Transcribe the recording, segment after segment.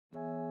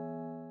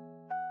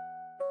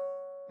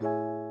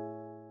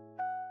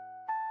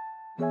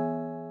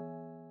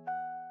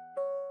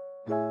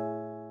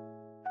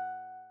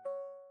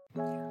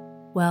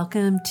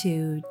Welcome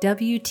to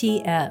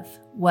WTF,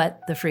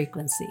 What the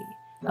Frequency,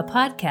 a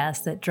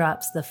podcast that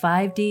drops the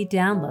 5D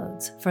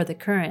downloads for the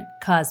current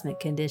cosmic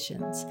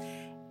conditions.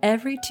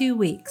 Every 2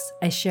 weeks,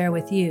 I share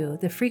with you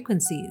the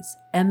frequencies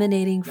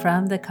emanating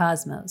from the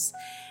cosmos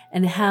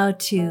and how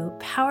to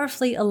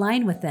powerfully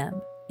align with them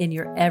in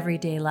your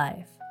everyday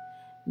life.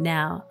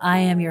 Now, I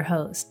am your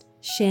host,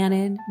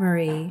 Shannon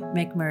Marie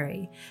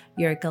McMurray,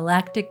 your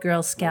Galactic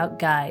Girl Scout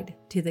guide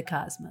to the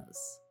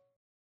cosmos.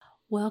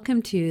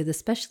 Welcome to the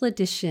special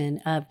edition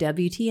of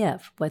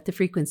WTF, What the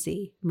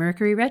Frequency,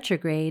 Mercury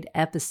Retrograde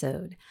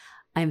episode.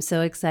 I'm so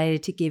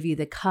excited to give you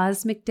the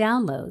cosmic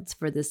downloads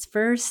for this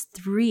first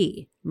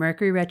 3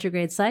 Mercury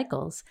retrograde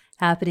cycles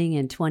happening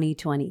in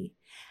 2020.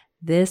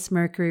 This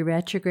Mercury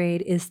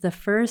retrograde is the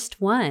first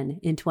one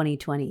in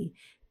 2020,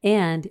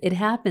 and it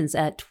happens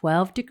at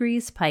 12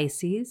 degrees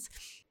Pisces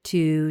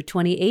to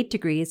 28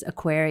 degrees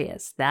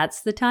Aquarius.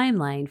 That's the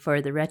timeline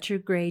for the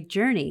retrograde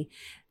journey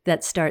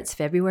that starts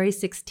February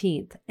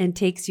 16th and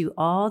takes you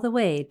all the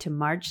way to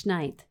March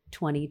 9th,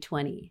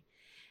 2020.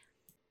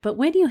 But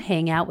when you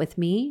hang out with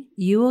me,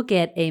 you will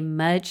get a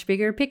much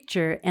bigger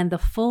picture and the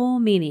full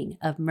meaning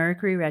of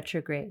Mercury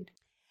retrograde.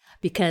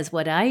 Because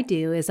what I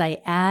do is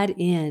I add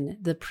in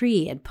the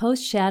pre and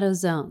post shadow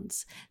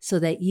zones so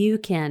that you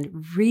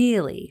can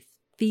really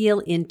feel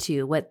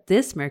into what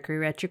this Mercury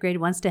retrograde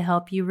wants to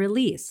help you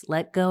release,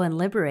 let go, and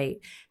liberate,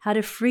 how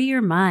to free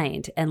your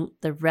mind, and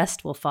the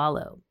rest will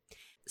follow.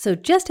 So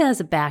just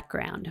as a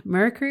background,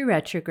 Mercury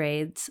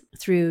retrogrades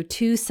through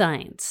 2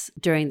 signs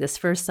during this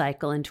first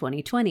cycle in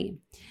 2020,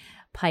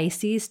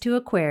 Pisces to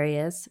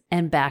Aquarius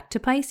and back to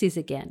Pisces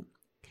again.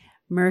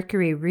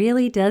 Mercury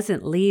really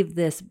doesn't leave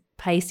this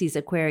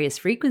Pisces-Aquarius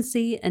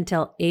frequency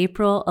until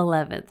April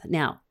 11th.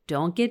 Now,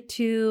 don't get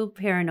too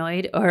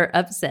paranoid or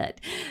upset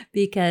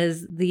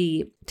because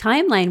the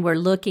timeline we're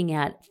looking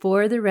at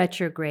for the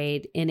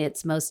retrograde in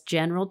its most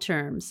general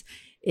terms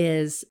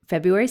is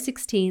February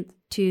 16th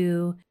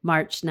to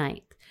March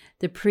 9th.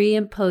 The pre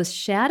and post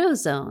shadow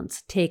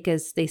zones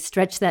they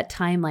stretch that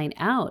timeline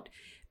out,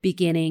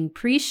 beginning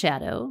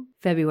pre-shadow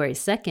February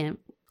 2nd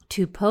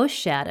to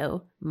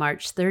post-shadow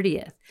March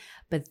 30th.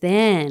 But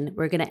then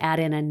we're going to add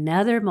in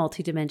another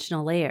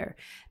multidimensional layer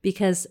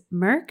because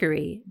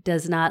Mercury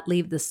does not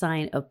leave the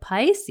sign of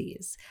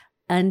Pisces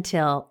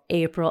until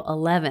April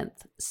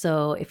 11th.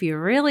 So if you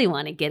really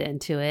want to get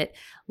into it,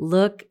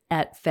 look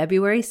at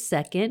February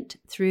 2nd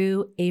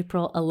through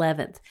April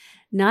 11th.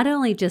 Not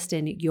only just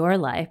in your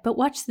life, but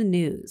watch the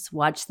news,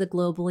 watch the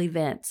global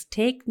events,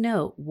 take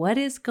note what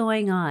is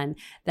going on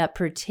that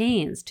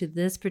pertains to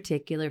this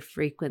particular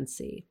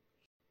frequency.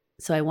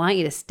 So I want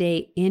you to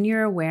stay in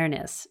your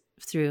awareness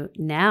through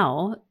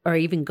now, or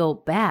even go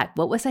back.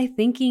 What was I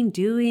thinking,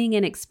 doing,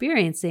 and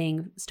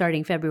experiencing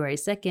starting February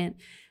 2nd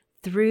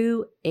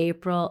through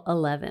April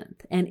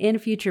 11th? And in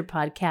future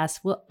podcasts,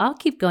 I'll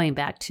keep going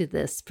back to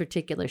this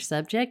particular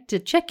subject to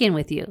check in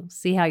with you,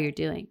 see how you're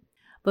doing.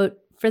 But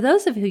for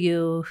those of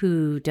you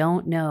who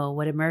don't know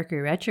what a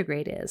Mercury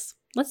retrograde is,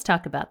 let's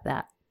talk about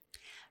that.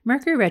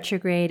 Mercury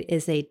retrograde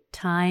is a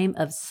time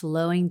of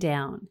slowing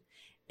down.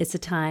 It's a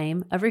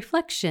time of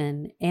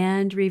reflection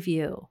and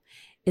review.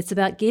 It's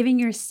about giving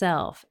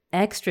yourself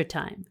extra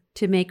time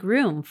to make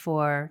room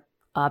for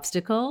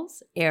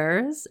obstacles,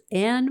 errors,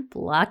 and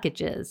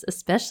blockages,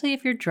 especially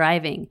if you're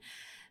driving.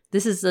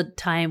 This is a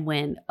time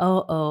when,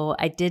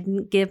 I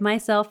didn't give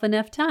myself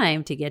enough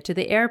time to get to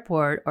the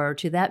airport or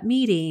to that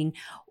meeting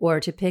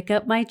or to pick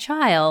up my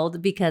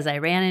child because I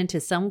ran into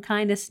some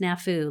kind of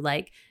snafu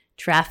like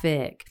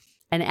traffic,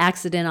 an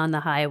accident on the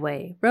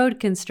highway, road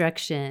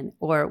construction,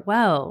 or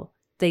wow,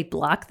 they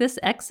blocked this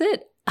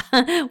exit?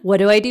 What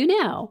do I do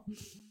now?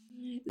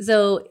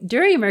 So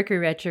during Mercury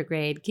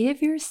retrograde,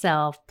 give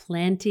yourself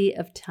plenty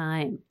of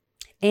time.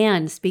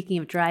 And speaking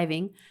of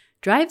driving,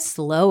 drive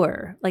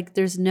slower. Like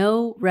there's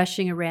no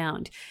rushing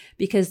around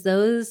because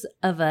those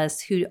of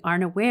us who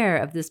aren't aware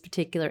of this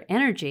particular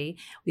energy,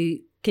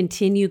 we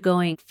continue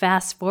going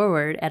fast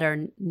forward at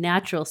our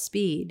natural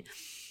speed.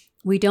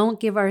 We don't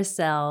give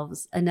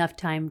ourselves enough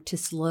time to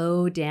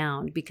slow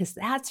down because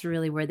that's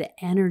really where the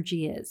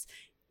energy is,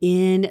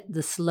 in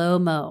the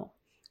slow-mo.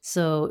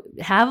 So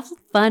have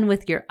fun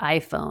with your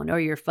iPhone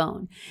or your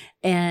phone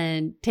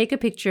and take a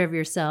picture of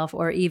yourself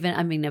or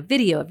even, a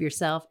video of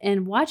yourself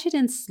and watch it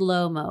in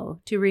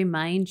slow-mo to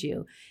remind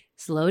you,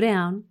 slow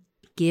down,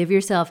 give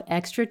yourself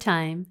extra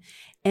time,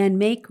 and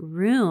make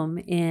room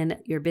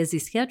in your busy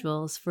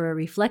schedules for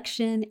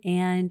reflection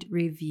and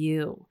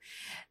review.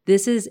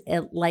 This is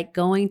like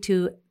going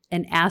to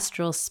an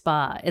astral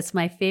spa. It's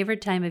my favorite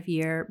time of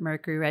year,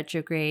 Mercury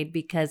retrograde,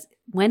 because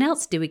when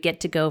else do we get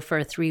to go for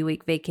a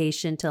 3-week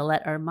vacation to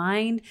let our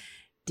mind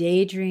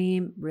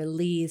daydream,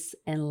 release,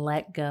 and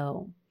let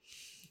go?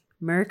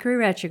 Mercury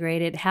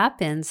retrograde, it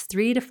happens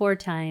 3 to 4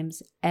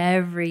 times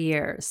every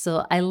year.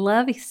 So I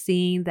love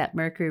seeing that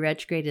Mercury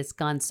retrograde has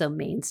gone so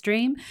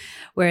mainstream,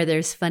 where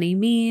there's funny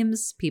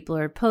memes, people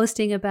are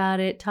posting about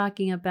it,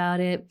 talking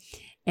about it,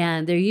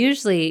 and they're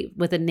usually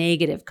with a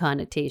negative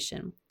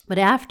connotation. But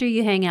after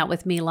you hang out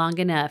with me long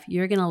enough,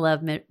 you're going to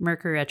love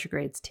Mercury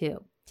retrogrades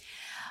too.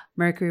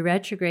 Mercury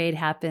retrograde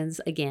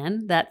happens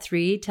again, that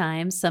 3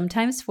 times,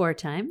 sometimes 4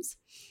 times,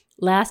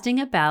 lasting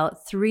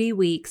about 3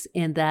 weeks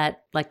in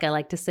that, like I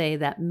like to say,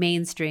 that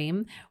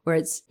mainstream where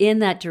it's in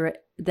that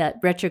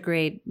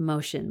retrograde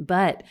motion.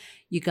 But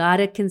you got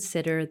to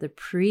consider the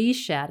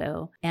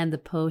pre-shadow and the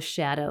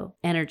post-shadow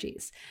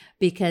energies,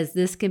 because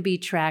this can be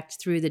tracked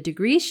through the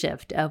degree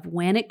shift of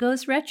when it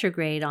goes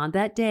retrograde on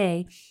that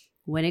day.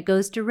 When it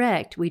goes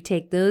direct, we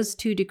take those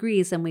 2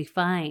 degrees and we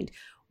find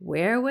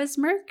where was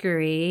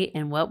Mercury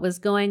and what was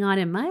going on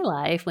in my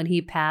life when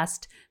he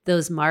passed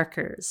those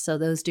markers. So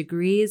those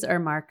degrees are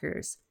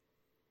markers.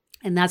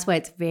 And that's why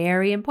it's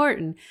very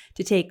important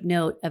to take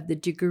note of the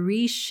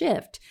degree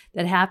shift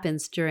that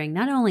happens during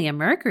not only a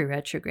Mercury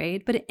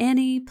retrograde, but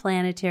any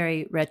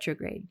planetary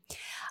retrograde.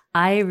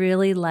 I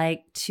really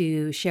like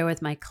to share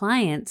with my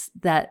clients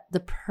that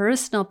the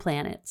personal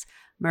planets,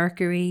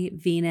 Mercury,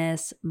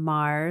 Venus,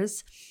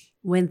 Mars,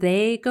 when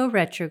they go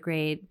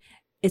retrograde,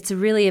 it's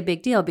really a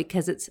big deal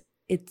because it's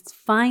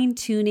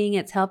fine-tuning,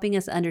 it's helping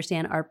us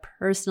understand our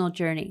personal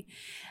journey,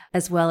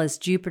 as well as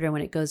Jupiter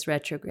when it goes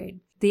retrograde.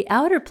 The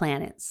outer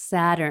planets,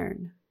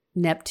 Saturn,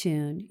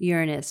 Neptune,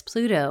 Uranus,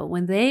 Pluto,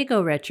 when they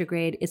go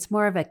retrograde, it's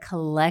more of a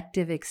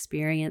collective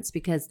experience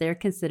because they're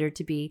considered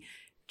to be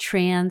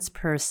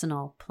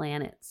transpersonal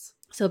planets.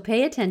 So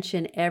pay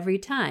attention every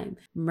time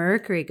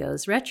Mercury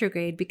goes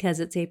retrograde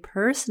because it's a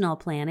personal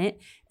planet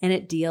and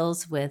it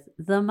deals with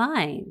the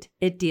mind.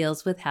 It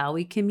deals with how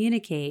we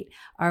communicate,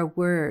 our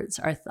words,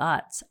 our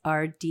thoughts,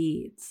 our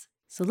deeds.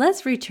 So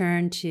let's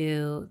return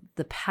to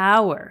the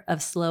power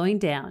of slowing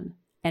down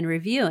and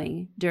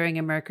reviewing during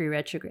a Mercury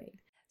retrograde.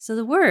 So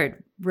the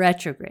word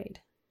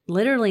retrograde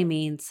literally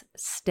means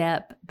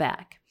step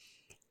back.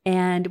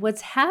 And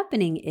what's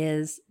happening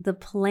is the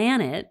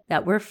planet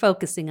that we're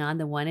focusing on,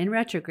 the one in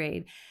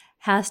retrograde,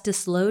 has to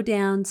slow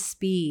down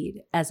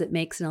speed as it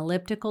makes an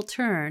elliptical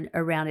turn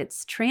around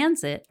its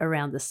transit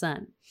around the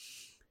sun.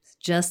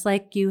 Just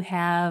like you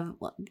have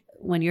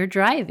when you're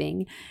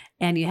driving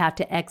and you have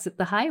to exit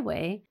the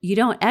highway, you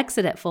don't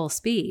exit at full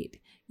speed.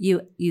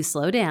 You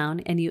slow down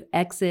and you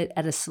exit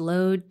at a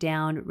slowed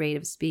down rate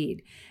of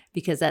speed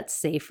because that's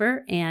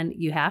safer and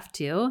you have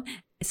to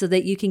so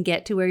that you can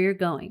get to where you're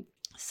going.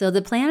 So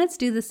the planets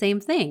do the same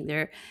thing.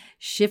 They're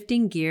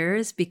shifting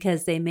gears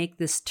because they make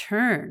this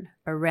turn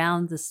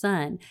around the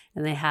sun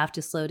and they have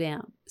to slow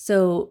down.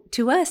 So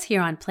to us here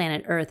on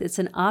planet Earth, it's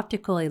an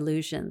optical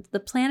illusion. The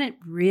planet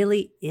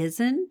really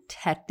isn't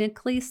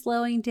technically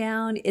slowing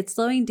down. It's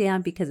slowing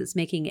down because it's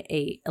making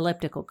an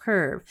elliptical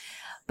curve.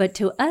 But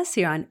to us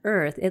here on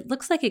Earth, it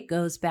looks like it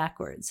goes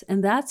backwards.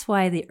 And that's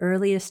why the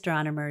early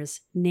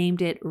astronomers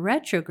named it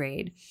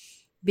retrograde,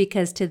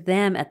 because to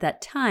them at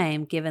that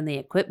time, given the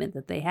equipment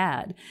that they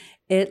had,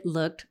 it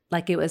looked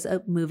like it was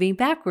moving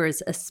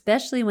backwards,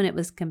 especially when it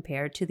was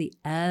compared to the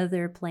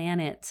other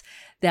planets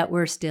that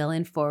were still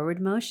in forward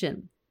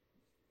motion.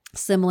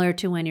 Similar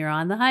to when you're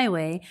on the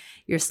highway,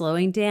 you're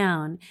slowing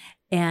down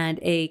and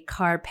a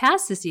car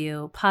passes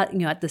you,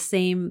 at the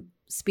same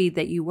speed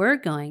that you were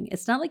going.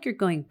 It's not like you're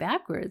going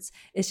backwards.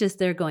 It's just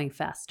they're going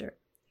faster.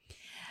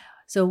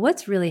 So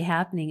what's really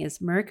happening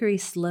is Mercury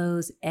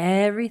slows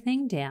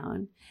everything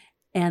down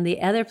and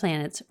the other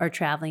planets are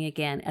traveling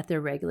again at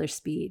their regular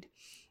speed.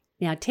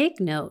 Now take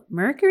note,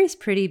 Mercury's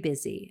pretty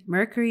busy.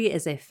 Mercury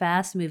is a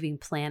fast-moving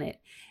planet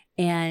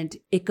and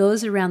it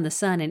goes around the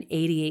sun in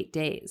 88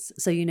 days.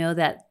 So you know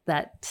that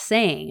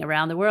saying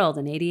around the world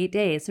in 88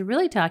 days, they're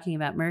really talking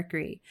about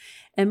Mercury.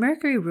 And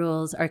Mercury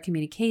rules our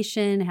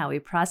communication, how we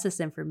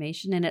process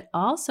information, and it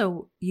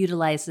also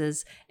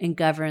utilizes and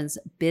governs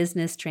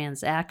business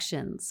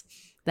transactions.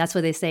 That's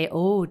why they say,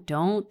 oh,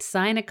 don't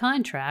sign a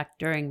contract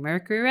during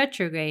Mercury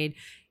retrograde.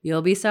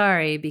 You'll be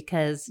sorry,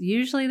 because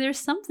usually there's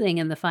something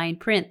in the fine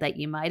print that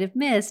you might have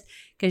missed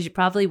because you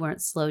probably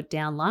weren't slowed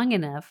down long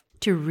enough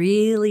to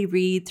really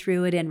read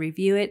through it and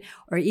review it,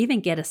 or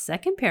even get a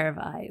second pair of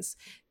eyes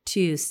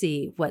to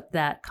see what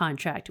that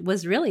contract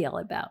was really all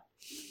about.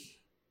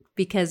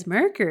 Because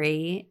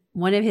Mercury,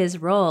 one of his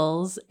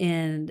roles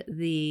in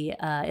the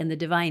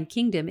divine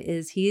kingdom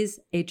is he's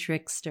a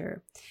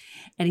trickster.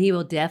 And he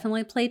will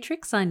definitely play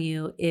tricks on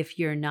you if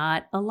you're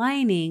not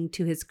aligning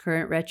to his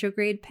current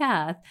retrograde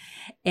path,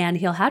 and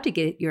he'll have to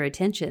get your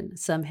attention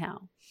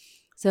somehow.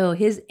 So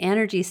his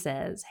energy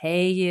says,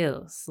 hey,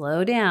 you,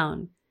 slow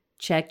down,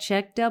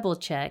 check, double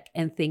check,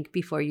 and think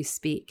before you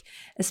speak.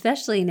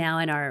 Especially now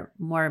in our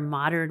more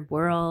modern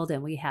world,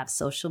 and we have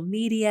social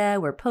media,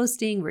 we're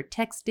posting, we're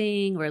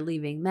texting, we're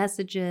leaving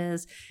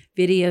messages,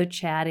 video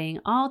chatting,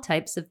 all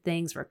types of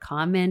things. We're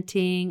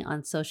commenting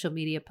on social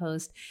media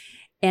posts.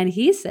 And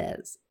he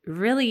says,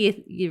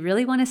 really, you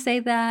really want to say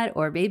that?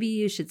 Or maybe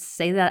you should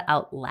say that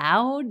out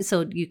loud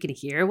so you can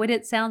hear what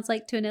it sounds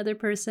like to another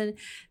person.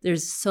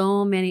 There's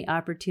so many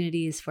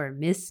opportunities for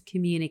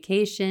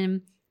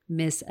miscommunication,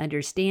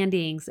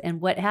 misunderstandings.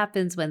 And what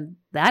happens when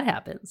that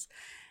happens?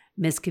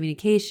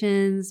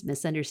 Miscommunications,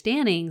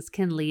 misunderstandings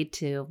can lead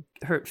to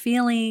hurt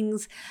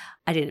feelings.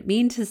 I didn't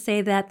mean to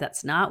say that.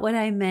 That's not what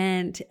I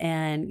meant.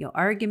 And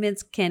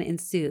arguments can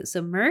ensue.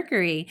 So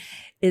Mercury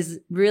is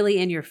really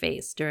in your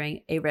face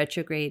during a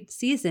retrograde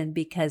season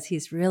because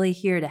he's really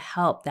here to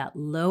help that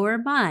lower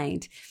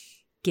mind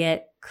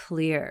get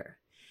clear.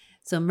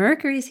 So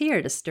Mercury's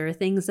here to stir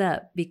things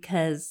up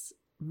because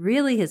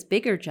really his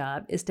bigger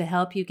job is to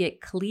help you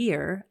get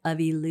clear of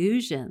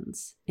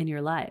illusions in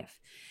your life.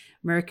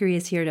 Mercury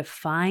is here to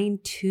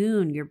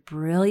fine-tune your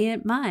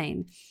brilliant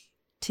mind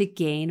to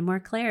gain more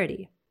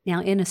clarity.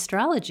 Now, in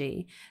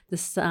astrology, the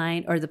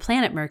sign or the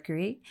planet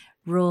Mercury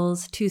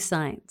rules two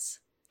signs,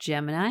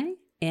 Gemini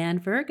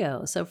and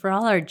Virgo. So for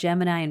all our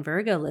Gemini and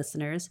Virgo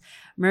listeners,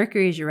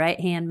 Mercury is your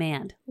right-hand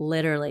man,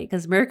 literally,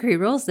 because Mercury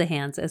rules the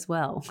hands as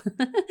well.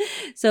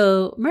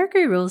 So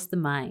Mercury rules the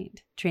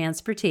mind,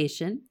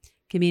 transportation,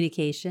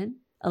 communication,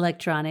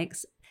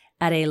 electronics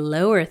at a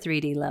lower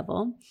 3D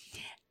level,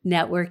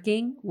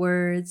 networking,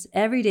 words,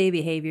 everyday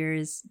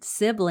behaviors,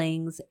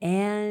 siblings,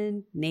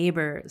 and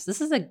neighbors. This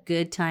is a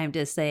good time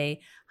to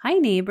say, hi,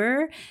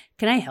 neighbor.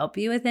 Can I help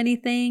you with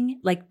anything?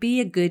 Like,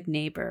 be a good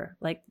neighbor.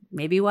 Like,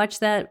 maybe watch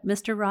that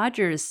Mr.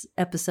 Rogers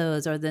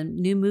episodes or the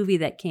new movie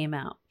that came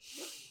out.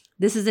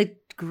 This is a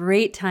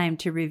great time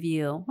to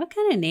review, what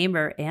kind of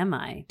neighbor am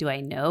I? Do I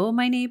know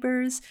my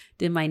neighbors?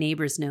 Do my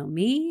neighbors know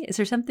me? Is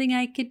there something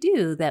I could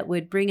do that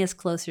would bring us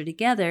closer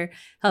together,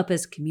 help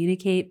us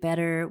communicate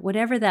better,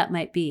 whatever that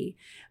might be?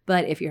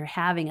 But if you're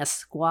having a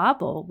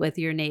squabble with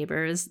your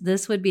neighbors,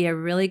 this would be a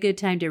really good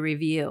time to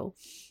review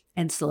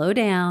and slow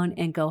down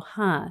and go,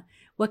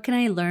 what can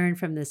I learn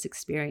from this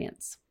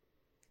experience?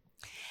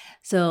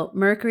 So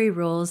Mercury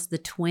rules the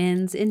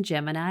twins in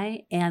Gemini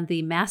and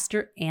the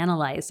master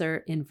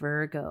analyzer in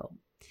Virgo.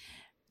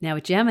 Now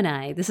with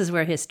Gemini, this is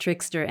where his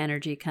trickster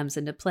energy comes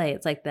into play.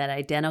 It's like that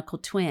identical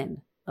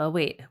twin. Oh,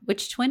 wait,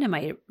 which twin am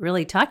I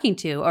really talking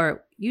to?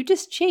 Or you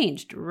just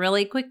changed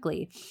really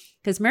quickly,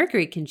 because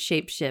Mercury can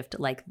shapeshift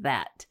like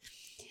that.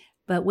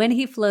 But when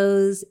he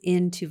flows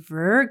into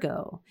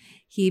Virgo,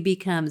 he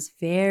becomes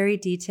very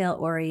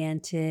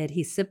detail-oriented.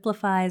 He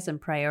simplifies and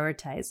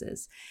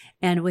prioritizes.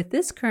 And with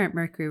this current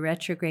Mercury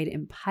retrograde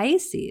in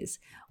Pisces,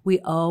 we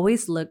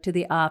always look to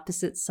the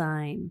opposite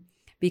sign.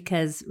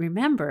 Because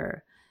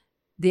remember,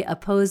 the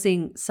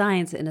opposing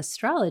signs in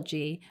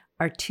astrology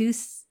are two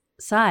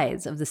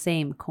sides of the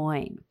same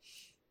coin.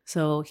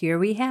 So here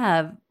we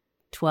have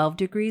 12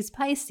 degrees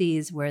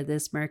Pisces, where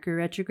this Mercury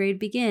retrograde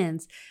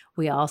begins.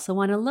 We also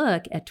want to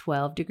look at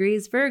 12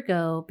 degrees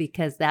Virgo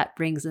because that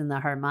brings in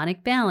the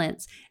harmonic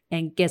balance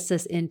and gets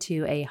us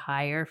into a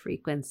higher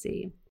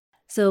frequency.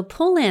 So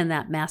pull in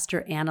that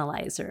master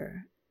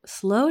analyzer,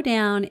 slow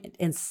down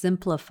and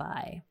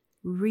simplify.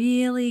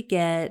 Really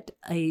get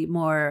a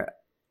more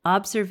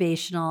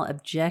observational,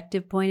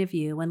 objective point of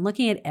view when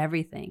looking at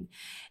everything.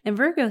 And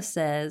Virgo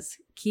says,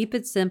 keep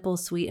it simple,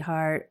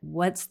 sweetheart.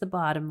 What's the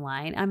bottom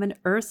line? I'm an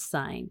earth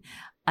sign.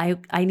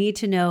 I need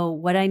to know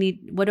what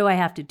do I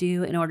have to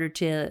do in order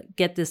to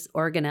get this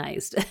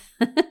organized?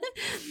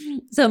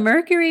 So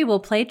Mercury will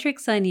play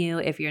tricks on you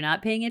if you're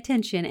not paying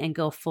attention and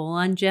go full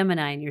on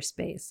Gemini in your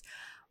space.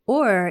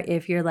 Or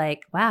if you're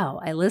like, wow,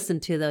 I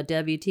listened to the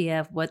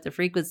WTF What the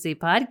Frequency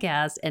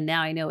podcast and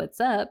now I know what's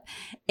up.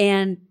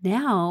 And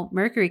now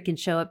Mercury can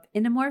show up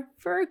in a more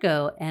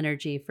Virgo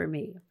energy for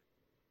me.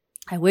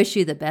 I wish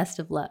you the best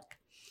of luck.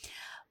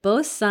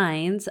 Both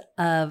signs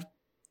of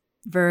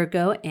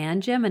Virgo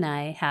and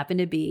Gemini happen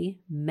to be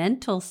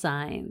mental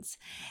signs,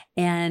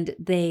 and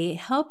they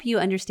help you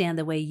understand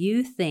the way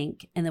you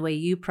think and the way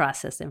you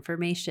process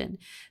information.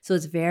 So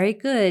it's very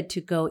good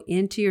to go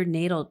into your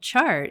natal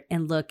chart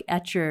and look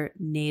at your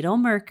natal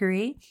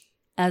Mercury,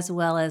 as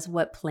well as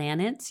what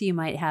planets you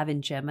might have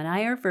in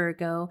Gemini or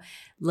Virgo.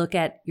 Look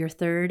at your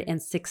 3rd and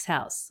 6th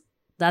house.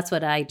 That's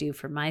what I do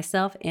for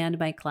myself and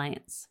my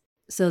clients.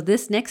 So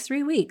this next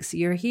 3 weeks,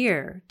 you're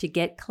here to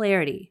get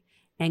clarity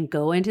and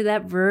go into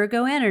that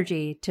Virgo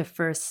energy to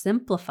first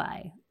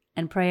simplify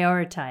and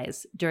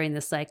prioritize during the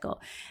cycle.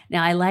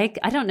 Now,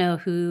 I don't know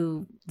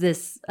who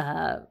this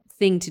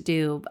thing to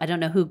do, I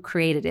don't know who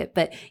created it,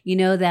 but you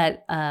know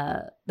that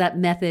that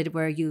method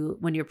where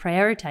when you're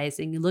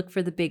prioritizing, you look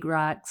for the big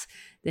rocks,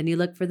 then you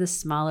look for the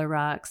smaller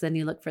rocks, then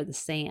you look for the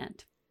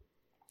sand.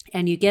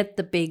 And you get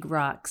the big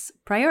rocks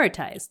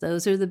prioritized.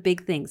 Those are the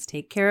big things.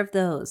 Take care of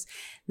those.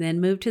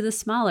 Then move to the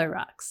smaller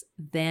rocks,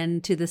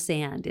 then to the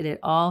sand. And it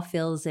all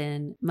fills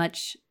in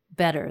much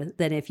better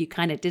than if you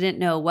kind of didn't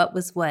know what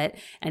was what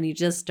and you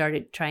just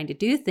started trying to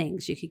do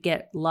things. You could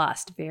get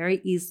lost very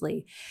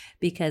easily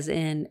because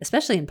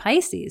especially in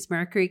Pisces,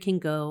 Mercury can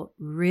go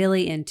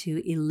really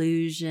into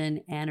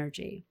illusion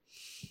energy.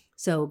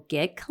 So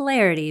get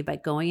clarity by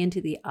going into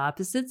the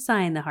opposite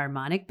sign, the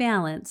harmonic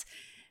balance,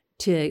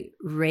 to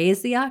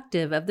raise the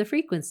octave of the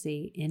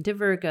frequency into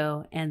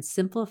Virgo and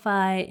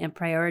simplify and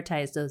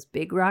prioritize those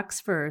big rocks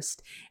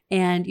first.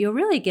 And you'll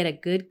really get a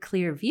good,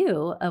 clear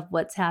view of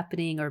what's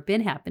happening or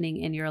been happening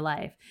in your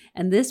life.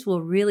 And this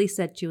will really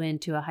set you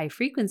into a high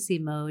frequency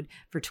mode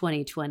for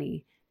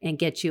 2020 and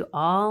get you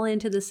all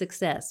into the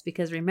success.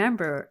 Because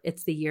remember,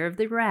 it's the year of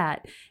the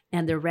rat,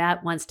 and the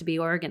rat wants to be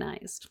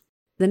organized.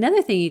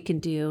 Another thing you can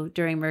do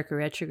during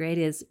Mercury retrograde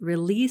is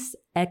release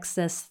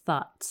excess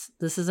thoughts.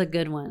 This is a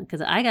good one because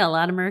I got a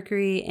lot of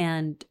Mercury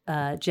and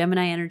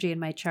Gemini energy in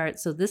my chart.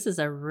 So this is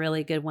a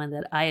really good one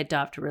that I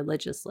adopt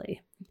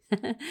religiously.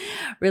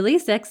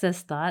 Release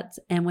excess thoughts.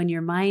 And when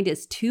your mind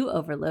is too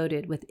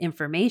overloaded with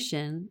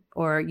information,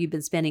 or you've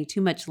been spending too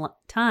much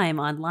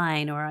time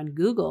online or on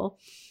Google,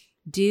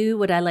 do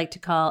what I like to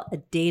call a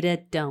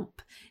data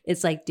dump.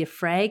 It's like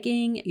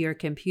defragging your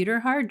computer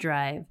hard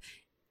drive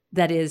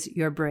that is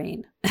your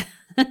brain.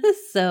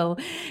 So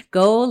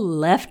go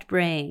left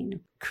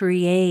brain,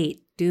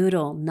 create,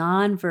 doodle,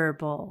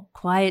 nonverbal,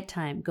 quiet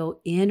time, go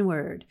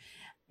inward,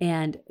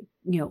 and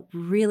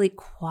really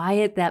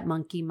quiet that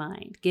monkey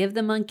mind. Give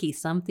the monkey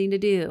something to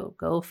do.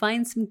 Go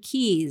find some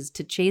keys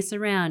to chase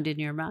around in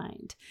your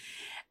mind.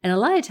 And a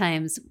lot of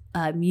times,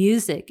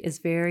 music is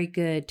very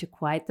good to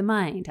quiet the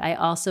mind. I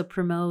also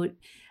promote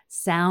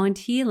sound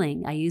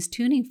healing. I use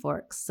tuning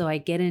forks. So I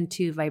get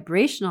into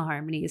vibrational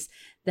harmonies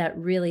that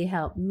really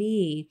help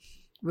me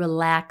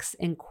relax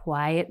and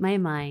quiet my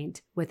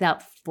mind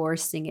without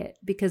forcing it,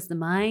 because the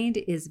mind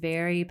is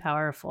very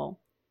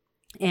powerful.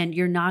 And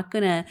you're not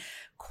going to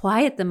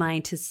quiet the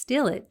mind to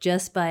still it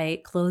just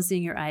by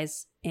closing your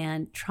eyes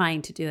and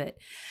trying to do it.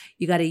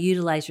 You got to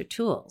utilize your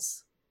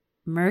tools.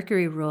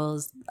 Mercury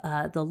rules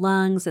the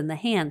lungs and the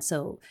hands.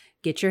 So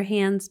get your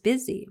hands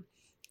busy.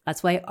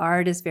 That's why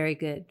art is very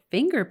good.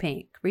 Finger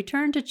paint,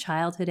 return to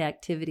childhood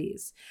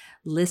activities,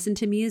 listen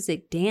to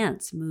music,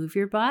 dance, move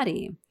your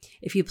body.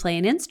 If you play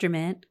an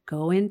instrument,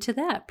 go into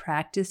that,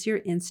 practice your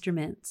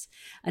instruments.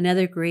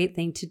 Another great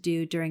thing to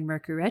do during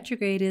Mercury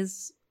retrograde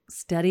is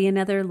study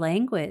another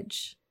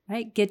language,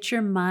 right? Get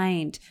your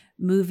mind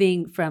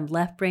moving from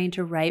left brain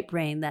to right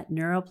brain, that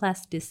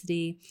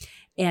neuroplasticity,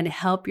 and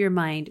help your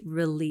mind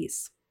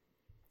release,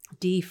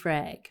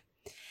 defrag.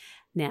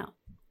 Now,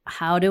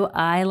 how do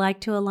I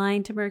like to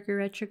align to Mercury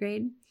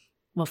retrograde?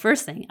 Well,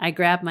 first thing, I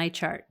grab my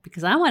chart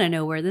because I want to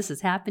know where this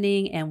is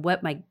happening and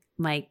what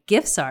my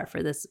gifts are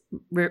for this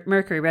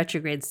Mercury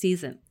retrograde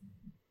season.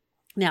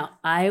 Now,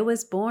 I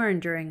was born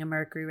during a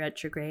Mercury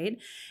retrograde,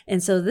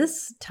 and so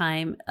this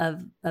time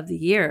of the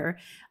year,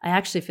 I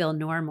actually feel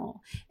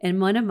normal.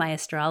 And one of my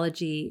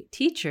astrology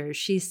teachers,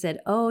 she said,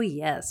 oh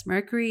yes,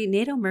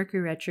 natal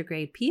Mercury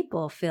retrograde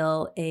people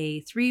feel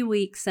a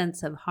 3-week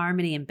sense of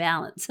harmony and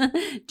balance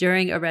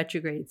during a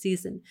retrograde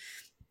season.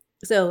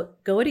 So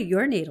go to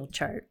your natal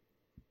chart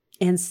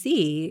and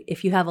see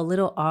if you have a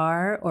little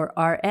R or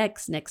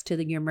RX next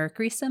to your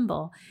Mercury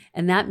symbol,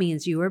 and that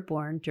means you were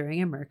born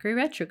during a Mercury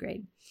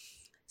retrograde.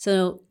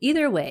 So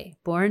either way,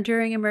 born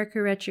during a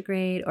Mercury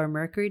retrograde or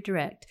Mercury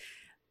direct,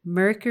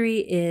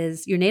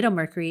 your natal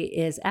Mercury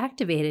is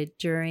activated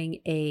during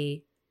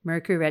a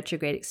Mercury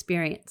retrograde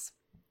experience.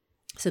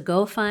 So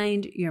go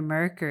find your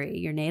Mercury,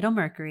 your natal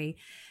Mercury,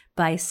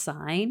 by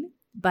sign,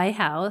 by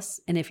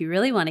house, and if you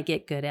really want to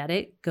get good at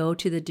it, go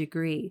to the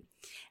degree.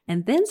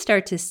 And then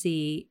start to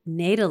see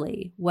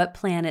natally what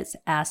planets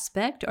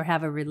aspect or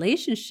have a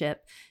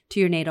relationship to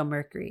your natal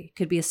Mercury.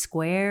 Could be a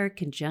square,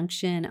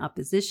 conjunction,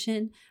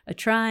 opposition, a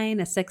trine,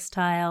 a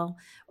sextile,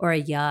 or a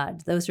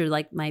yod. Those are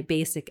like my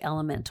basic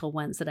elemental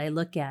ones that I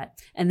look at.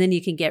 And then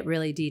you can get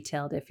really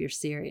detailed if you're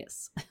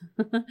serious.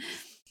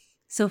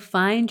 So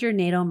find your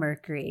natal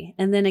Mercury.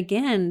 And then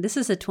again, this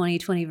is a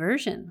 2020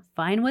 version.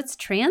 Find what's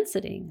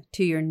transiting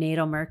to your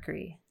natal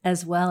Mercury,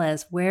 as well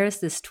as where is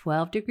this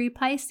 12-degree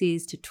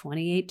Pisces to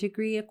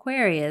 28-degree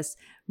Aquarius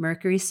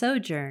Mercury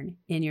sojourn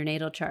in your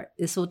natal chart.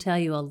 This will tell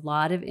you a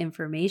lot of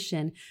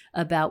information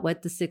about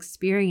what this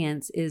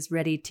experience is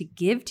ready to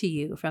give to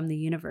you from the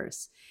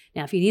universe.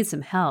 Now, if you need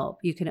some help,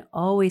 you can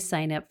always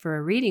sign up for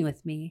a reading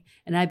with me,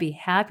 and I'd be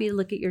happy to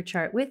look at your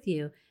chart with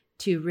you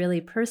to really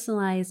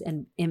personalize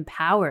and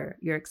empower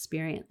your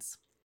experience.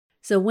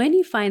 So when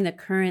you find the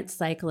current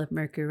cycle of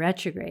Mercury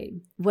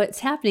retrograde,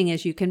 what's happening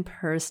is you can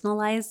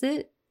personalize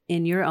it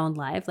in your own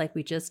life, like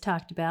we just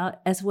talked about,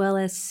 as well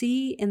as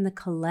see in the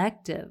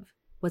collective.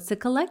 What's the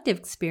collective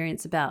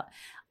experience about?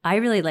 I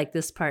really like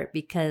this part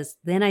because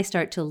then I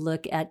start to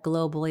look at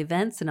global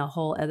events in a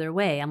whole other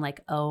way. I'm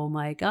like, oh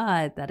my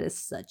God, that is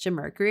such a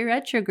Mercury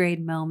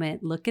retrograde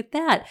moment. Look at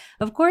that.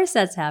 Of course,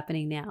 that's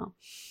happening now.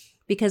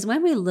 Because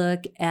when we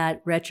look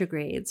at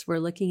retrogrades, we're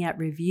looking at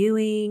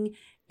reviewing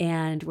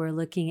and we're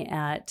looking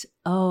at,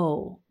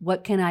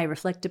 what can I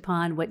reflect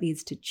upon? What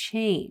needs to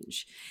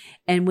change?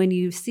 And when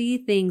you see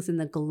things in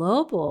the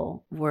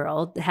global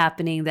world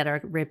happening that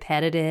are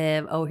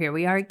repetitive, here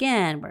we are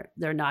again,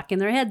 they're knocking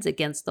their heads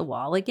against the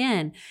wall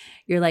again.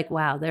 You're like,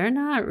 wow, they're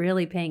not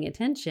really paying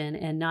attention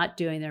and not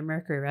doing their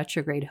Mercury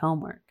retrograde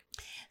homework.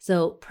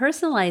 So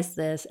personalize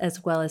this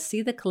as well as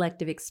see the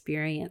collective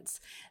experience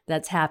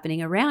that's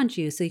happening around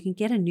you so you can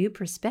get a new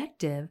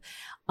perspective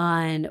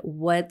on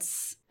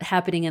what's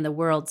happening in the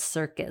world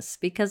circus.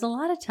 Because a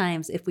lot of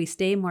times if we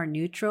stay more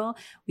neutral,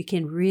 we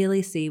can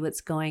really see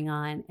what's going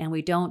on and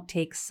we don't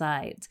take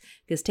sides,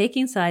 because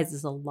taking sides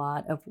is a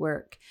lot of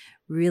work.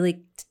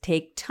 really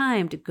take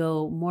time to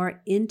go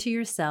more into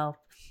yourself.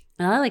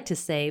 And I like to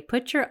say,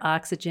 put your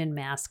oxygen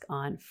mask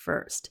on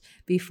first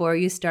before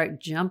you start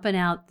jumping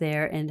out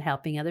there and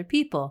helping other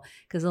people.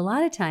 Because a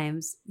lot of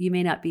times you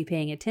may not be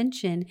paying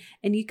attention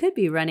and you could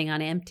be running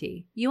on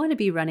empty. You want to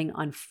be running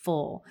on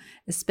full,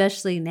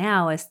 especially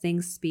now as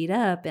things speed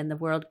up and the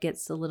world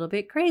gets a little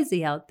bit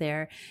crazy out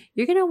there.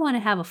 You're going to want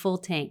to have a full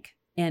tank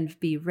and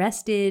be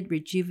rested,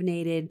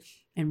 rejuvenated,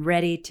 and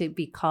ready to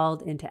be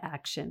called into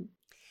action.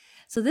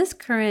 So this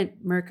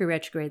current Mercury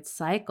retrograde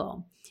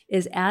cycle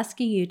is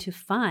asking you to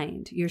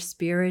find your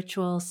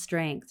spiritual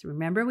strength.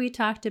 Remember, we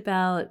talked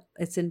about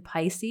it's in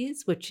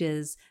Pisces, which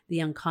is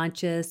the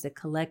unconscious, the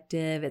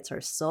collective, it's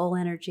our soul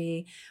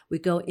energy. We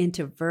go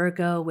into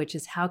Virgo, which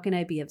is how can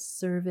I be of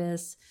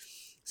service?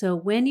 So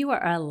when you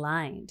are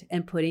aligned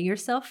and putting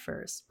yourself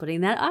first,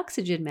 putting that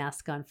oxygen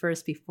mask on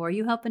first before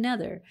you help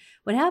another,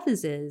 what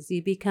happens is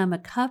you become a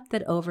cup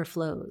that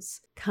overflows.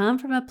 Come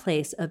from a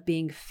place of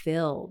being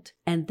filled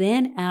and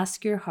then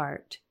ask your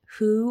heart,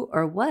 who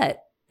or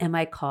what am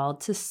I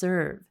called to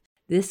serve?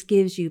 This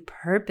gives you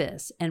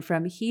purpose. And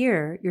from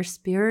here, your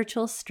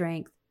spiritual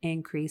strength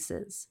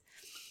increases.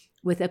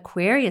 With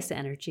Aquarius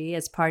energy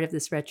as part of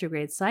this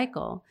retrograde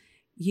cycle,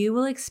 you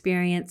will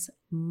experience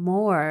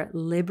more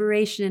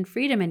liberation and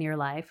freedom in your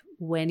life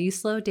when you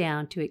slow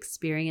down to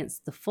experience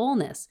the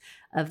fullness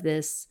of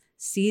this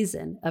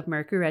season of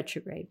Mercury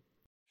retrograde.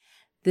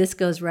 This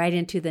goes right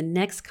into the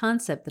next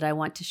concept that I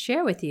want to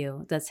share with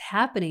you that's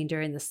happening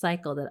during the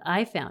cycle that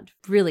I found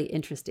really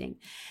interesting.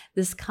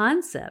 This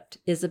concept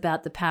is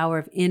about the power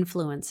of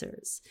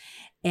influencers.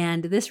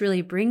 And this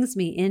really brings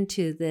me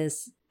into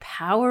this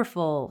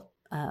powerful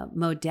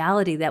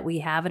modality that we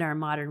have in our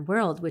modern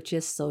world, which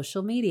is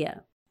social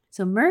media.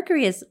 So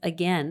Mercury is,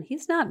 again,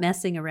 he's not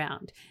messing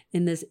around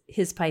in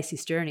his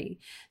Pisces journey.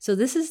 So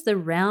this is the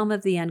realm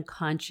of the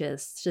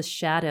unconscious, the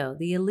shadow,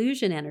 the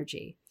illusion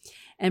energy.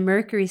 And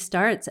Mercury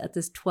starts at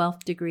this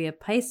 12th degree of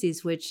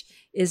Pisces, which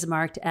is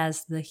marked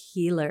as the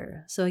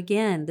healer. So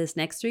again, this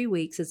next 3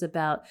 weeks is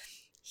about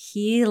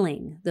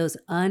healing those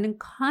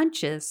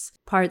unconscious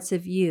parts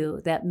of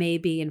you that may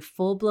be in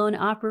full-blown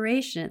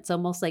operation. It's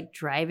almost like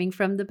driving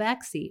from the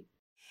backseat.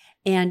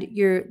 And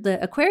the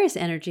Aquarius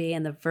energy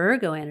and the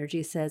Virgo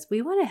energy says,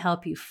 we want to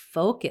help you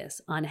focus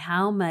on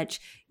how much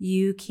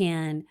you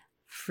can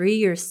free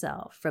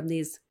yourself from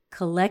these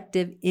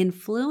collective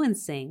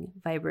influencing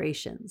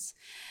vibrations.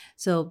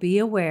 So be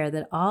aware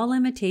that all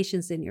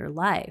limitations in your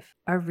life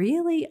are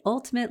really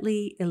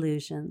ultimately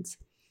illusions.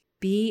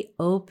 Be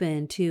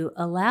open to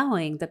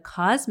allowing the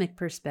cosmic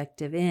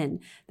perspective in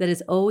that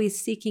is always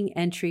seeking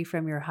entry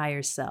from your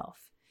higher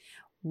self.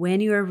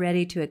 When you are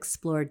ready to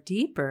explore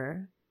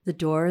deeper, the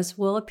doors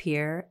will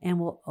appear and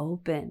will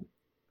open.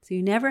 So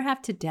you never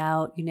have to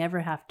doubt, you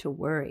never have to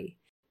worry.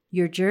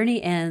 Your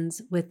journey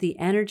ends with the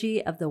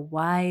energy of the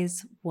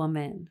wise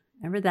woman.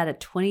 Remember that a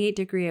 28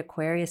 degree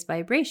Aquarius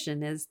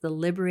vibration is the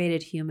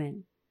liberated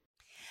human.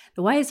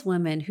 The wise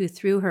woman who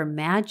through her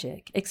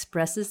magic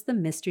expresses the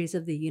mysteries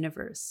of the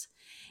universe.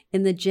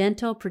 In the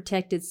gentle,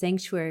 protected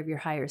sanctuary of your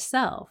higher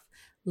self,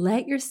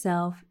 let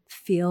yourself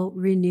feel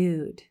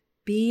renewed.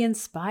 Be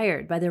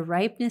inspired by the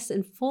ripeness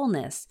and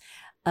fullness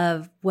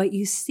of what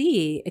you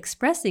see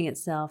expressing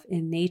itself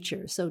in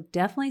nature. So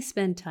definitely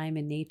spend time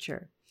in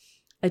nature.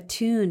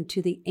 Attune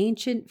to the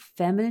ancient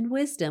feminine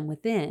wisdom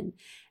within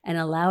and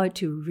allow it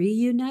to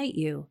reunite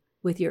you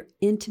with your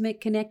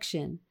intimate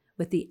connection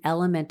with the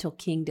elemental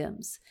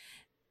kingdoms.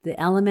 The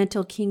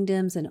elemental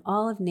kingdoms and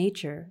all of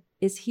nature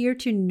is here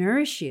to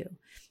nourish you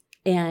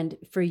and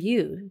for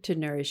you to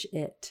nourish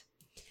it.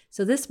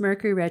 So this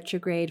Mercury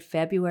retrograde,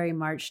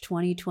 February-March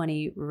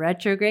 2020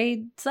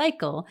 retrograde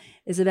cycle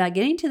is about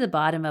getting to the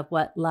bottom of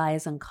what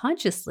lies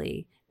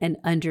unconsciously and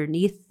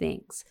underneath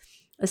things,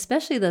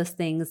 especially those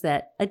things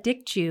that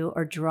addict you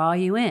or draw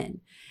you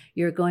in.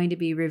 You're going to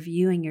be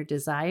reviewing your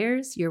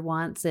desires, your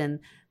wants, and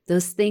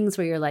those things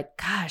where you're like,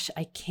 gosh,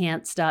 I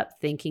can't stop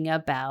thinking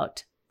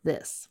about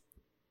this.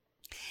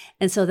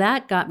 And so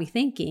that got me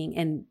thinking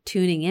and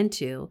tuning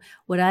into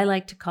what I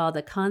like to call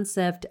the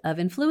concept of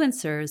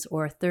influencers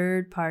or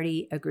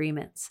third-party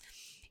agreements.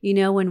 You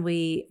know, when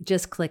we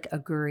just click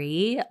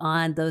agree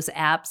on those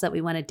apps that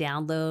we want to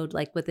download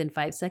like within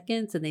 5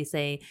 seconds and they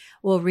say,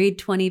 well, read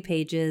 20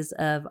 pages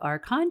of our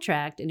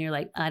contract. And you're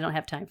like, I don't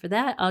have time for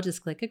that. I'll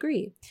just click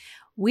agree.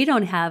 We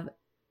don't have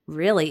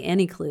really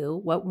any clue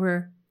what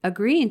we're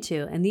agreeing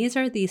to. And these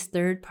are these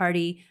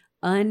third-party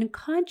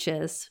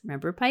unconscious,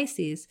 remember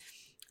Pisces,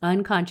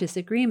 unconscious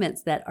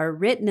agreements that are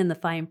written in the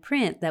fine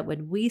print that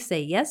when we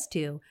say yes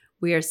to,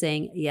 we are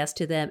saying yes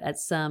to them at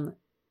some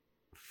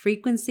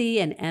frequency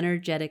and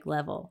energetic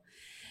level.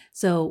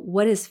 So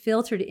what is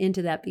filtered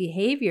into that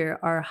behavior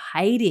are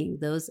hiding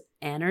those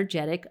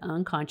energetic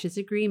unconscious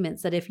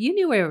agreements that if you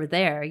knew we were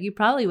there, you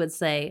probably would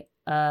say,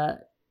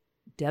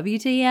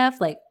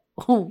 WTF? Like,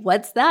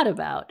 what's that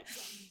about?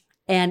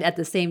 And at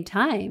the same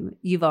time,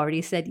 you've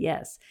already said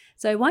yes.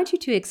 So I want you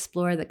to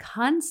explore the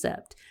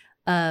concept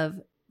of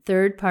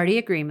third-party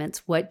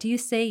agreements. What do you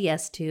say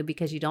yes to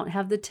because you don't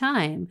have the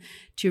time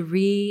to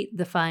read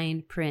the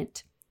fine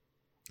print?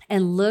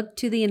 And look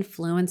to the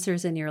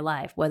influencers in your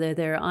life, whether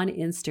they're on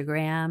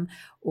Instagram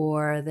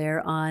or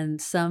they're on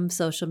some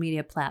social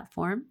media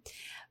platform.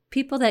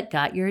 People that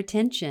got your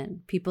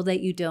attention, people that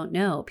you don't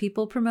know,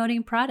 people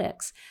promoting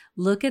products.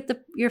 Look at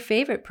your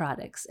favorite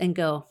products and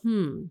go,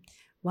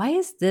 why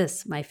is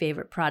this my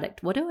favorite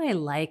product? What do I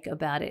like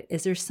about it?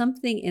 Is there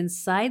something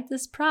inside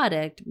this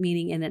product,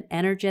 meaning in an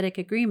energetic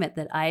agreement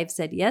that I've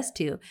said yes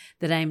to,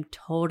 that I'm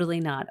totally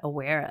not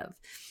aware of?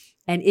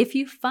 And if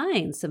you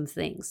find some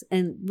things,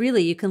 and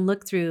really you can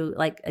look through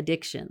like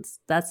addictions,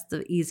 that's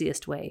the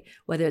easiest way,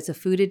 whether it's a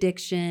food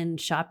addiction,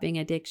 shopping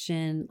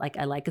addiction, like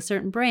I like a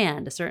certain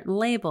brand, a certain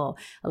label,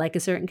 I like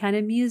a certain kind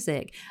of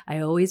music. I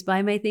always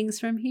buy my things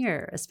from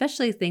here,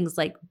 especially things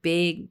like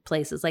big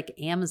places like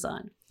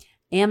Amazon.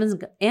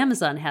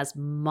 Amazon has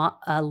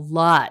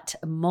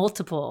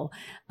multiple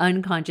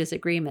unconscious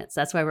agreements.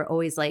 That's why we're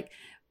always like,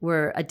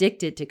 we're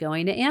addicted to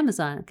going to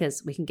Amazon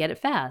because we can get it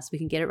fast. We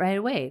can get it right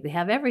away. They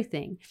have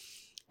everything.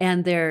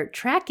 And they're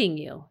tracking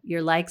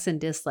your likes and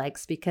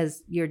dislikes,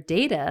 because your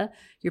data,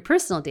 your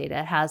personal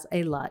data, has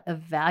a lot of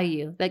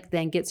value that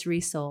then gets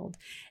resold.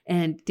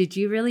 And did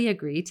you really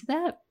agree to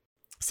that?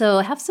 So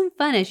have some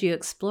fun as you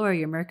explore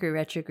your Mercury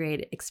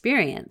retrograde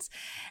experience,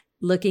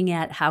 looking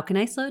at how can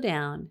I slow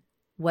down?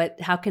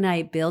 How can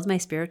I build my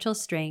spiritual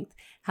strength?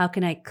 How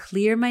can I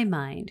clear my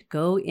mind,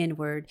 go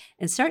inward,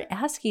 and start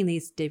asking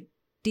these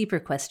deeper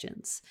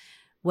questions?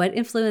 What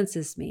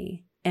influences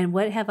me? And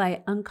what have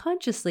I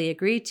unconsciously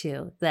agreed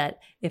to that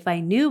if I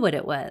knew what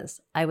it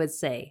was, I would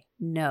say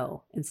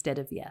no instead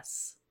of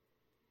yes?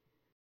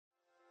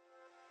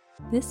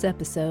 This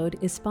episode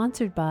is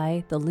sponsored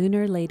by the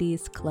Lunar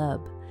Ladies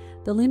Club.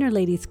 The Lunar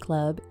Ladies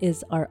Club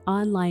is our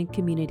online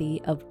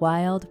community of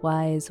wild,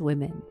 wise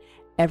women.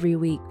 Every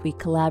week we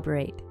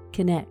collaborate,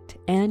 connect,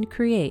 and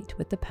create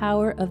with the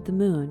power of the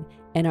moon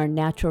and our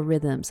natural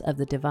rhythms of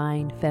the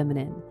divine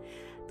feminine.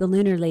 The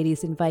Lunar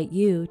Ladies invite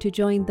you to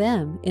join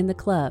them in the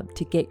club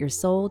to get your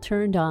soul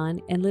turned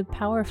on and live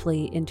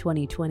powerfully in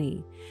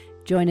 2020.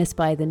 Join us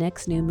by the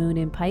next new moon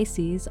in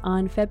Pisces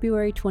on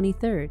February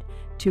 23rd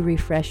to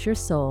refresh your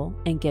soul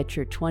and get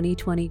your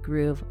 2020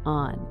 groove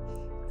on.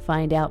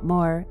 Find out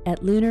more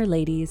at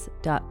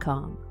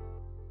lunarladies.com.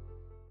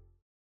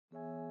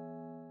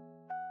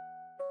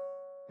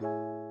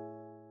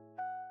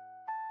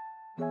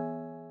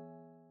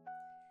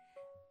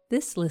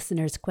 This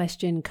listener's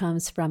question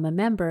comes from a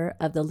member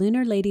of the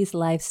Lunar Ladies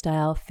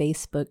Lifestyle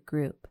Facebook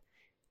group.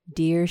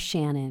 Dear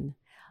Shannon,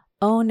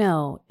 oh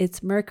no,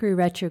 it's Mercury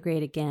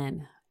retrograde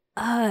again.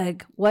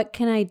 Ugh, what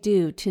can I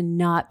do to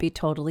not be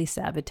totally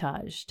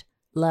sabotaged?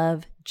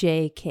 Love,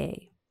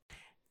 JK.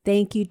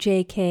 Thank you,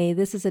 JK.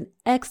 This is an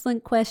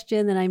excellent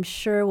question that I'm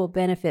sure will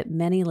benefit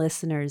many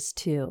listeners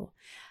too.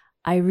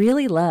 I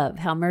really love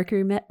how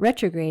Mercury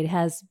retrograde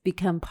has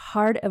become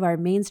part of our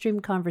mainstream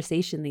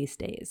conversation these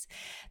days.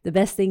 The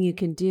best thing you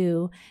can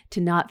do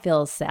to not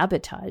feel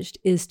sabotaged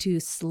is to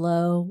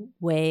slow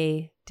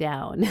way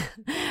down.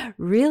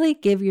 Really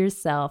give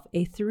yourself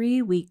a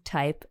 3-week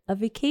type of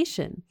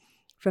vacation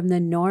from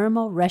the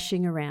normal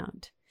rushing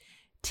around.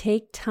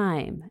 Take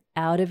time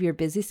out of your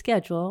busy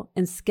schedule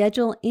and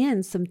schedule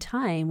in some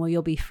time where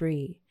you'll be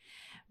free.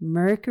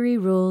 Mercury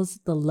rules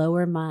the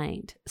lower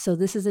mind, so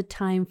this is a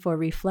time for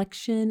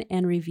reflection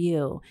and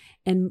review.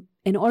 And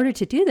in order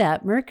to do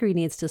that, Mercury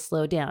needs to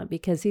slow down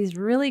because he's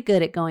really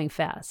good at going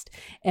fast.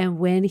 And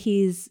when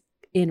he's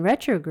in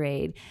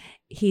retrograde,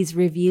 he's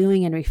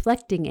reviewing and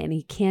reflecting, and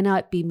he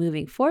cannot be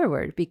moving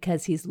forward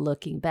because he's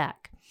looking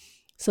back.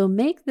 So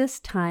make this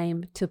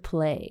time to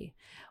play.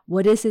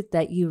 What is it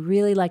that you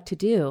really like to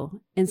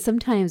do? And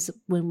sometimes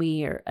when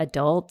we are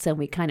adults and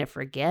we kind of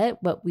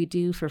forget what we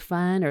do for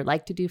fun or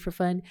like to do for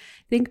fun,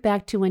 think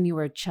back to when you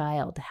were a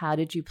child. How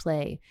did you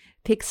play?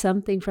 Pick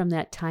something from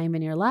that time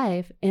in your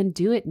life and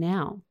do it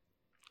now.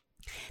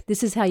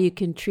 This is how you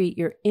can treat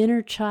your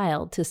inner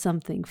child to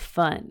something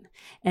fun.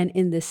 And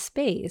in this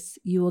space,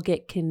 you will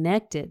get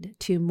connected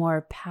to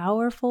more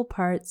powerful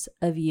parts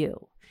of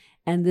you.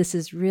 And this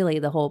is really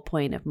the whole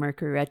point of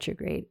Mercury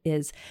retrograde,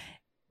 is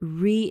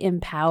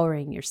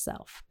re-empowering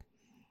yourself.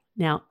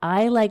 Now,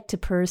 I like to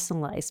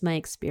personalize my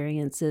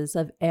experiences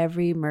of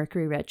every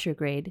Mercury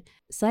retrograde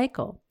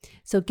cycle.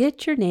 So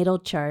get your natal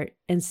chart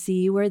and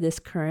see where this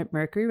current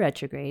Mercury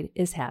retrograde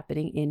is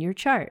happening in your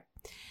chart.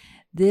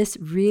 This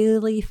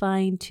really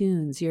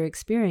fine-tunes your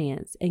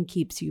experience and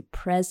keeps you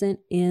present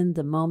in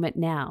the moment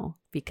now,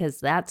 because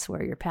that's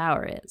where your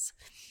power is.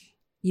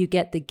 You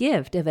get the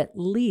gift of at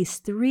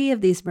least 3 of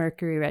these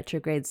Mercury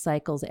retrograde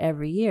cycles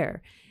every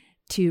year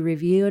to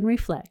review and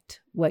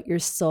reflect what your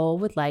soul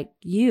would like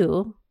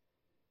you,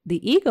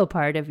 the ego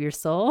part of your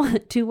soul,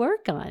 to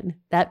work on.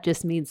 That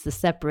just means the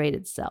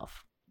separated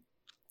self.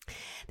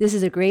 This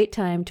is a great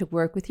time to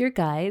work with your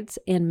guides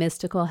and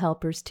mystical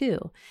helpers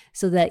too,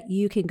 so that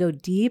you can go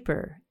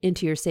deeper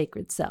into your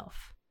sacred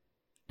self.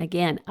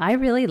 Again, I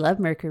really love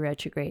Mercury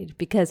retrograde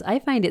because I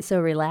find it so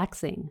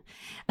relaxing.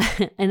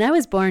 And I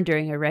was born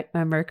during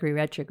a Mercury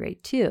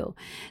retrograde too.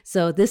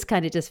 So this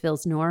kind of just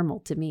feels normal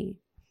to me.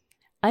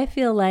 I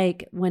feel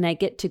like when I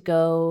get to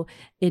go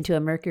into a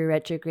Mercury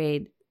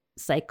retrograde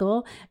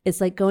cycle, it's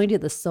like going to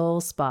the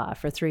soul spa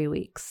for 3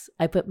 weeks.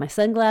 I put my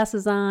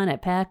sunglasses on, I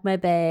pack my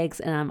bags,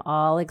 and I'm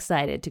all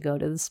excited to go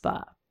to the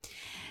spa.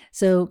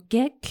 So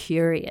get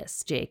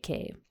curious,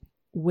 JK.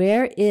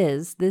 Where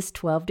is this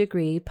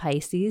 12-degree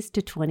Pisces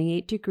to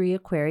 28-degree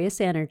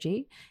Aquarius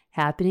energy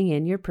happening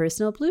in your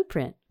personal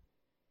blueprint,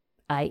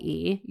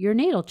 i.e., your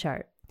natal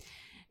chart?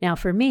 Now,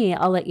 for me,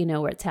 I'll let you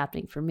know where it's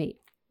happening for me.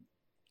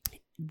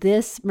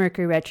 This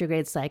Mercury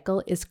retrograde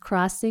cycle is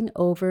crossing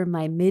over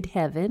my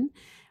midheaven,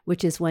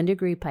 which is 1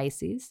 degree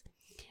Pisces,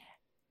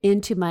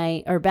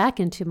 back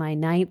into my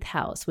 9th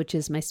house, which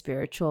is my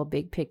spiritual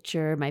big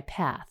picture, my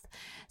path.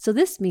 So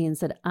this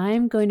means that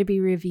I'm going to be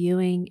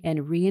reviewing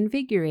and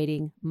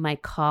reinvigorating my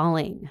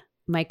calling,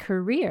 my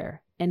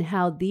career, and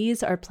how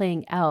these are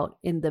playing out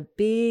in the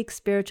big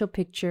spiritual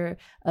picture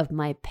of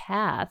my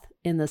path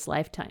in this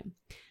lifetime.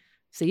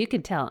 So you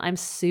can tell I'm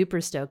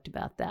super stoked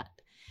about that.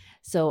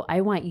 So I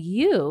want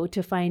you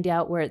to find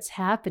out where it's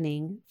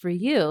happening for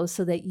you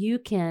so that you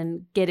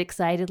can get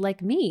excited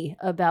like me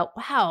about,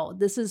 wow,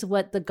 this is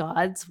what the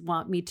gods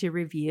want me to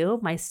review.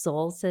 My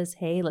soul says,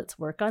 hey, let's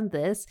work on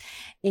this,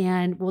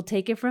 and we'll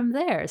take it from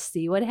there.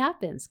 See what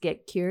happens.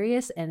 Get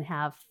curious and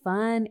have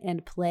fun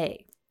and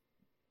play.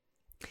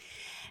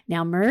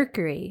 Now,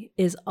 Mercury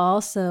is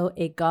also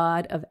a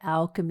god of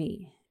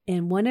alchemy.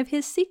 And one of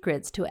his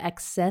secrets to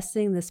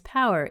accessing this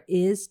power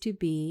is to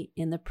be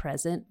in the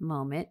present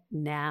moment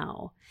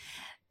now.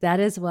 That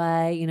is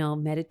why,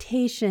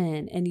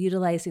 meditation and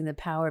utilizing the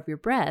power of your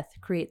breath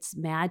creates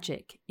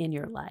magic in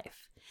your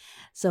life.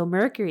 So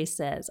Mercury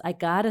says, I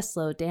gotta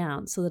slow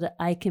down so that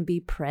I can be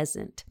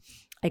present.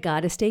 I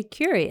got to stay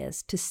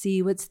curious to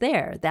see what's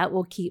there. That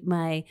will keep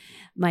my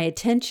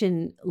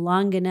attention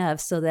long enough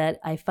so that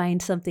I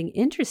find something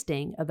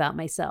interesting about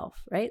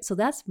myself, right? So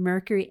that's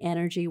Mercury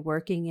energy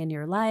working in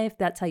your life.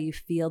 That's how you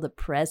feel the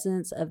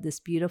presence of this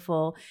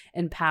beautiful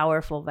and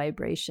powerful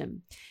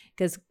vibration.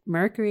 Because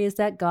Mercury is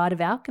that god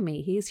of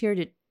alchemy. He's here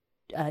to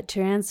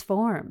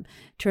transform,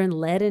 turn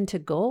lead into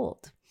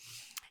gold.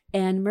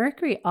 And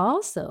Mercury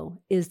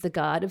also is the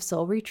god of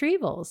soul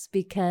retrievals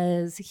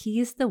because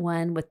he's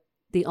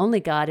the only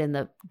god in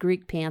the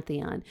Greek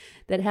pantheon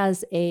that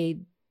has a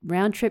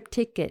round trip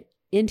ticket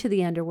into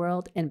the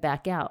underworld and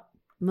back out.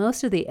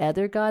 Most of the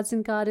other gods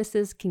and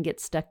goddesses can get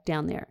stuck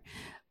down there.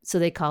 So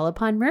they call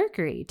upon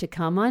Mercury to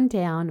come on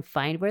down,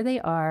 find where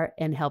they are,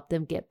 and help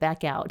them get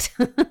back out.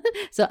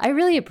 So I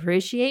really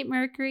appreciate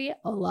Mercury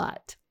a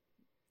lot.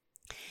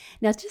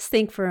 Now just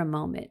think for a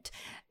moment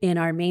in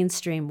our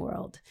mainstream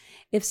world.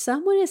 If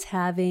someone is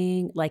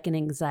having like an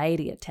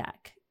anxiety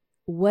attack,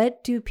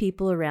 what do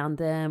people around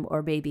them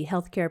or maybe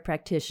healthcare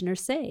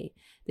practitioners say?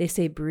 They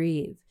say,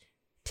 breathe,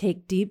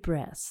 take deep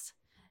breaths,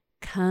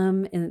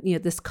 come, and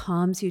this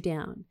calms you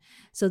down.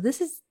 So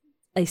this is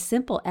a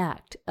simple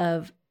act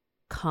of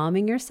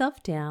calming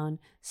yourself down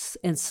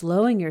and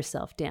slowing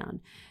yourself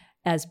down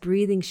as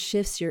breathing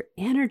shifts your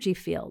energy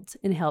fields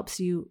and helps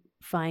you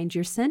find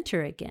your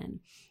center again.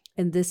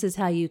 And this is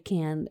how you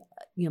can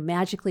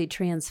magically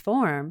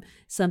transform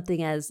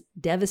something as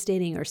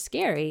devastating or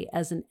scary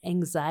as an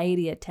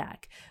anxiety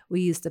attack.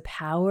 We use the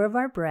power of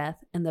our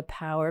breath and the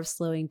power of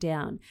slowing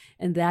down.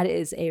 And that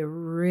is a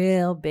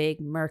real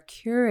big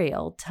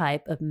mercurial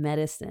type of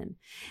medicine.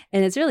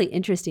 And it's really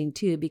interesting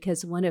too,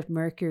 because one of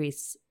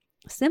Mercury's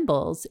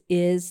symbols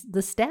is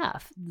the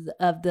staff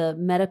of the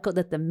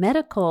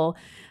medical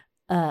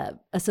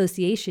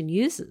association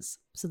uses.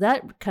 So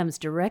that comes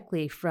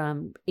directly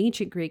from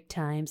ancient Greek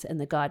times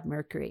and the god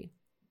Mercury.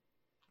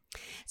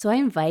 So I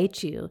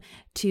invite you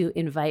to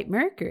invite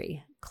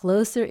Mercury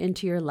closer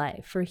into your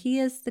life, for he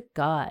is the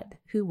god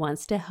who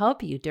wants to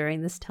help you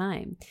during this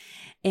time.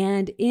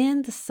 And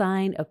in the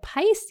sign of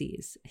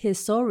Pisces, his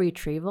soul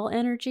retrieval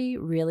energy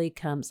really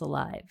comes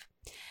alive.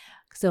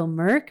 So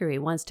Mercury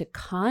wants to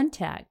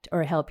contact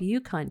or help you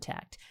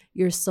contact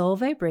your soul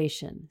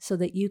vibration so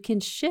that you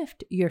can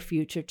shift your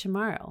future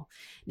tomorrow.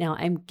 Now,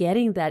 I'm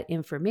getting that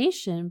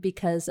information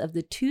because of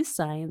the 2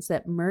 signs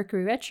that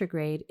Mercury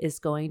retrograde is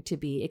going to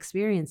be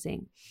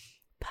experiencing.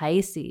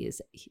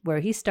 Pisces, where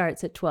he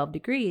starts at 12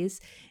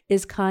 degrees,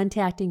 is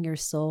contacting your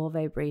soul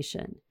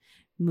vibration.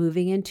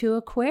 Moving into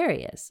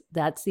Aquarius,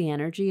 that's the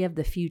energy of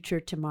the future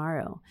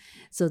tomorrow.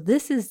 So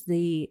this is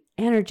the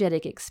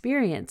energetic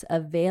experience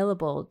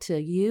available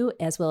to you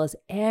as well as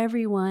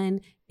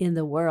everyone in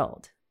the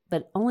world.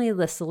 But only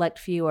the select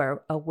few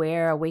are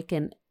aware, awake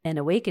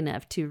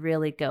enough to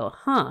really go,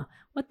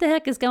 what the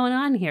heck is going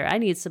on here? I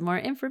need some more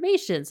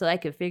information so I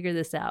can figure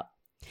this out.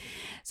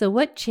 So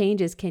what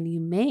changes can you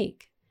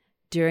make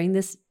during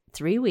this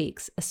 3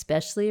 weeks,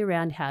 especially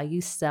around how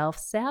you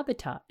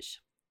self-sabotage?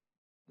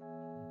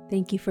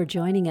 Thank you for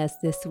joining us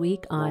this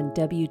week on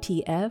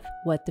WTF,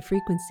 What the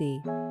Frequency.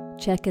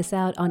 Check us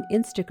out on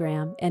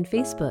Instagram and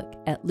Facebook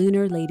at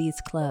Lunar Ladies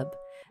Club.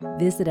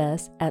 Visit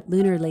us at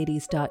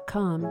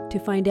lunarladies.com to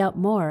find out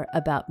more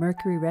about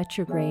Mercury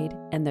retrograde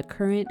and the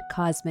current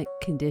cosmic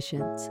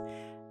conditions.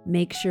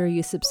 Make sure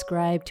you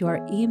subscribe to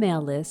our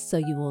email list so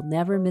you will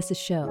never miss a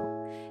show.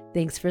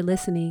 Thanks for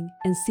listening,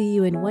 and see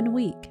you in 1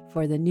 week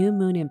for the New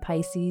Moon in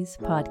Pisces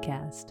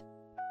podcast.